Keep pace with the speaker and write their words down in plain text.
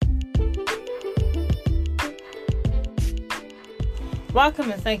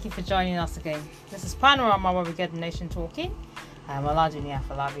Welcome and thank you for joining us again. This is Panorama, where we get the nation talking. I'm Oladuni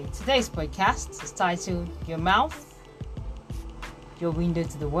Afolabi. Today's podcast is titled Your Mouth, Your Window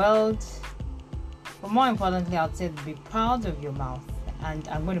to the World. But more importantly, I'd say be proud of your mouth. And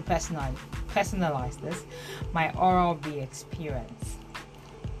I'm going to personalize this, my Oral-B experience.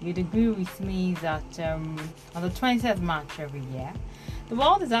 You'd agree with me that on the 20th of March every year, the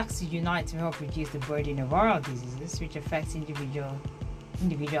world is asked to unite to help reduce the burden of oral diseases which affect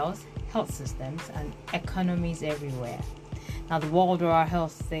individuals, health systems, and economies everywhere. Now, the World Oral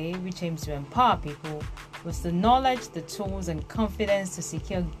Health Day, which aims to empower people with the knowledge, the tools, and confidence to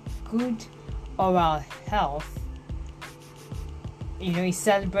secure good oral health, is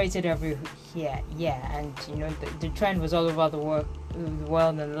celebrated every year. And the trend was all over the world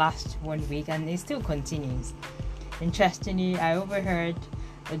in the last 1 week, and it still continues. Interestingly, I overheard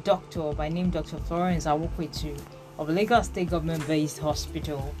a doctor by name Dr. Florence Awokwetu of Lagos State Government-based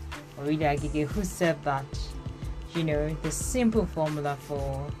Hospital, Orire Agege, who said that, the simple formula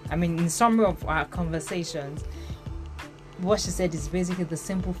in summary of our conversations, what she said is basically the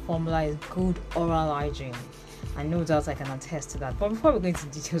simple formula is good oral hygiene. And no doubt I can attest to that. But before we go into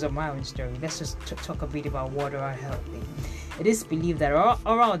details of my own story, let's just talk a bit about what oral health is. It is believed that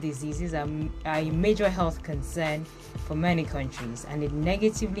oral diseases are a major health concern for many countries, and it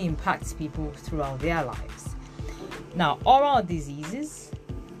negatively impacts people throughout their lives. Now, oral diseases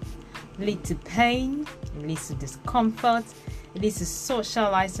lead to pain, it leads to discomfort, it leads to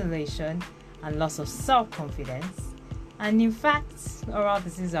social isolation and loss of self-confidence. And in fact, oral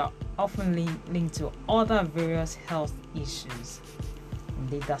diseases are often linked to other various health issues.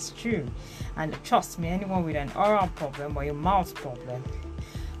 Indeed, that's true. And trust me, anyone with an oral problem or a mouth problem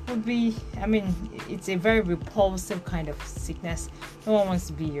would be, it's a very repulsive kind of sickness. No one wants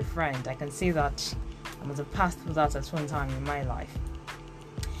to be your friend. I can say that I must have passed through that at one time in my life.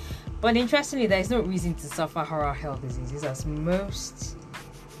 But interestingly, there is no reason to suffer oral health diseases, as most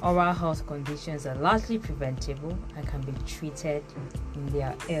oral health conditions are largely preventable and can be treated in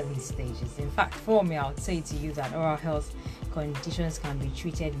their early stages. In fact, for me, I would say to you that oral health conditions can be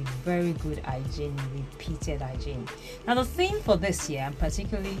treated with very good hygiene, repeated hygiene. Now, the theme for this year, and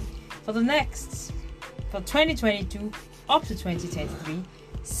particularly for 2022 up to 2023,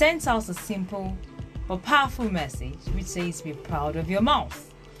 sends out a simple but powerful message which says be proud of your mouth.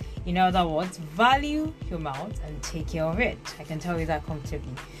 In other words, value your mouth and take care of it. I can tell you that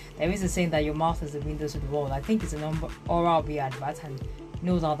comfortably. There is a saying that your mouth is the window to the world. I think it's an Oral-B advert, and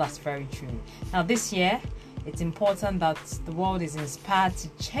no doubt that's very true. Now, this year, it's important that the world is inspired to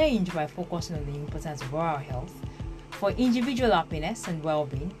change by focusing on the importance of oral health for individual happiness and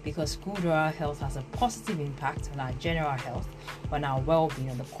well-being, because good oral health has a positive impact on our general health, on our well-being,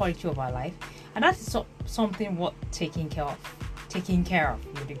 on the quality of our life, and that is something worth taking care of.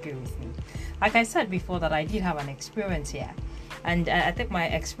 You'd agree with me. Like I said before, that I did have an experience here, and I think my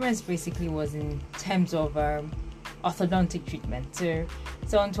experience basically was in terms of orthodontic treatment. So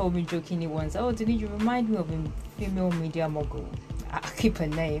someone told me jokingly once, did you remind me of a female media mogul? I'll keep her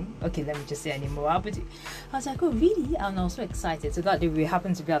name. Okay, let me just say anymore. I was like, oh really? And I was so excited. So that day we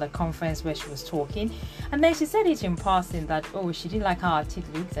happened to be at a conference where she was talking, and then she said it in passing that she didn't like how her teeth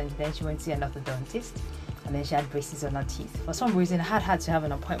looked, and then she went to see an orthodontist. And then she had braces on her teeth. For some reason, I had to have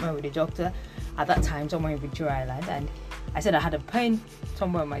an appointment with a doctor at that time, somewhere in Victoria Island. And I said I had a pain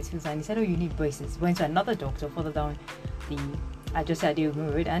somewhere in my tooth, and he said, you need braces. Went to another doctor further down I just said you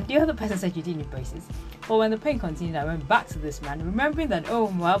road, and the other person said you didn't need braces. But when the pain continued, I went back to this man, remembering that,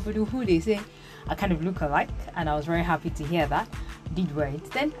 who they say I kind of look alike, and I was very happy to hear that. Did wear it.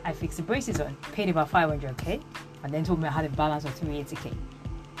 Then I fixed the braces on, paid about 500k, and then told me I had a balance of 380k.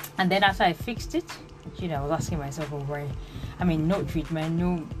 And then after I fixed it, I was asking myself no treatment,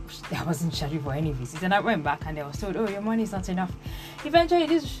 I wasn't scheduled for any visits. And I went back and I was told, your money is not enough. Eventually,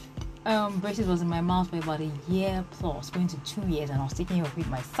 this braces was in my mouth for about a year plus, going to 2 years, and I was taking care of it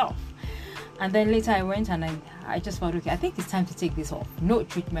myself. And then later I went and I just felt, okay, I think it's time to take this off. No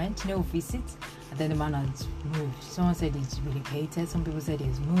treatment, no visits. And then the man has moved. Someone said he's relocated. Some people said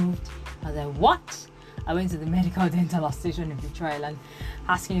he's moved. I was like, what? I went to the medical dental station in Victoria Island,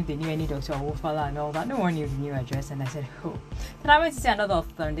 asking if they knew any Dr. Wofala and all that. No one knew the new address, and I said, Then I went to see another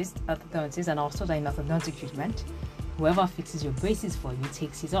orthodontist, and I was told that in orthodontic treatment, whoever fixes your braces for you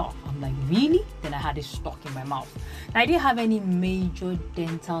takes it off. I'm like, really? Then I had it stuck in my mouth. Now, I didn't have any major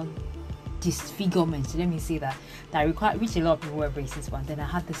dental disfigurement, let me say that which a lot of people wear braces for. And then I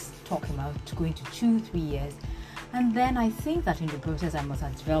had this stuck in my mouth going to 2-3 years. And then I think that in the process, I must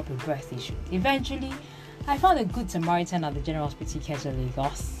have developed a breath issue. Eventually, I found a good Samaritan at the General Hospital Keja,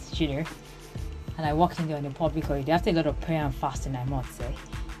 Lagos, And I walked in there on the public holiday after a lot of prayer and fasting, I must say.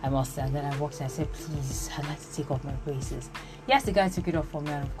 And then I walked in and I said, please, I'd like to take off my braces. Yes, the guy took it off for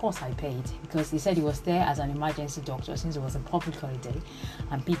me, and of course I paid, because he said he was there as an emergency doctor since it was a public holiday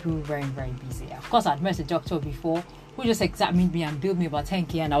and people were very, very busy. Of course, I'd met a doctor before who just examined me and billed me about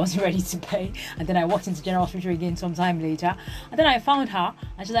 10k, and I wasn't ready to pay. And then I walked into General Hospital again some time later, and then I found her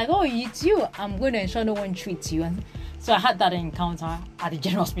and she's like, oh, it's you, I'm going to ensure no one treats you. And so I had that encounter at the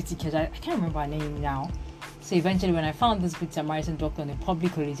General Hospital. I can't remember her name now. So eventually, when I found this good Samaritan doctor on a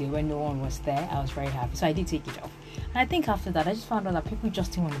public holiday when no one was there, I was very happy. So I did take it off. And I think after that, I just found out that people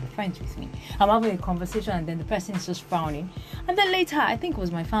just didn't want to be friends with me. I'm having a conversation and then the person is just frowning. And then later, I think it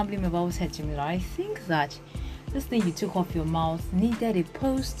was my family member who said to me that I think that this thing you took off your mouth needed a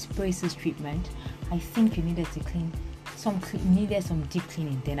post-braces treatment. I think you needed to needed some deep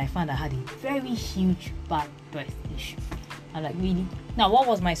cleaning. Then I found I had a very huge bad breath issue. I'm like, really? Now, what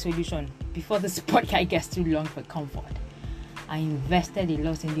was my solution? Before this podcast gets too long for comfort, I invested a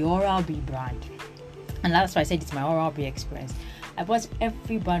lot in the Oral-B brand. And that's why I said it's my Oral-B experience. I bought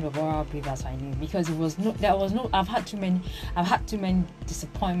every brand of Oral-B that I knew, because I've had too many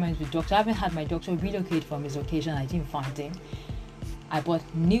disappointments with doctors. I haven't had my doctor relocate from his location. I didn't find him. I bought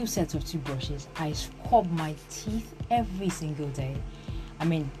new sets of toothbrushes. I scrub my teeth every single day. I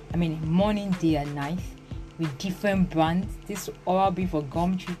mean, morning, day, and night, with different brands. This Oral-B for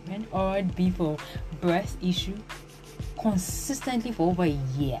gum treatment, Oral-B for breath issue, consistently for over a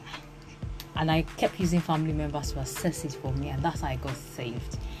year. And I kept using family members to assess it for me, and that's how I got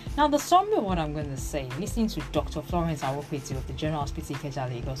saved. Now, the summary of what I'm going to say, listening to Dr. Florence Awokweti of the General Hospital Ikeja,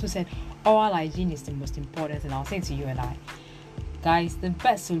 Lagos, who said oral hygiene is the most important, and I'll say to you and I, guys, the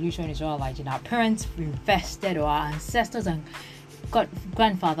best solution is oral hygiene. Our parents invested, or our ancestors and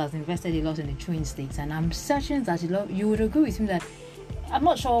grandfathers invested a lot in the chewing sticks, and I'm certain that you would agree with me that I'm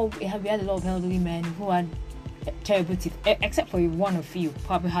not sure we had a lot of elderly men who had terrible teeth, except for one or few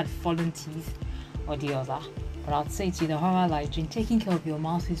probably had fallen teeth or the other. But I'd say to you, the oral hygiene, taking care of your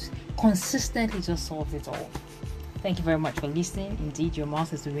mouth, is consistently just solves it all. Thank you very much for listening. Indeed, your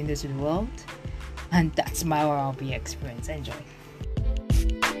mouth is the window to the world, and that's my Oral-B experience. Enjoy.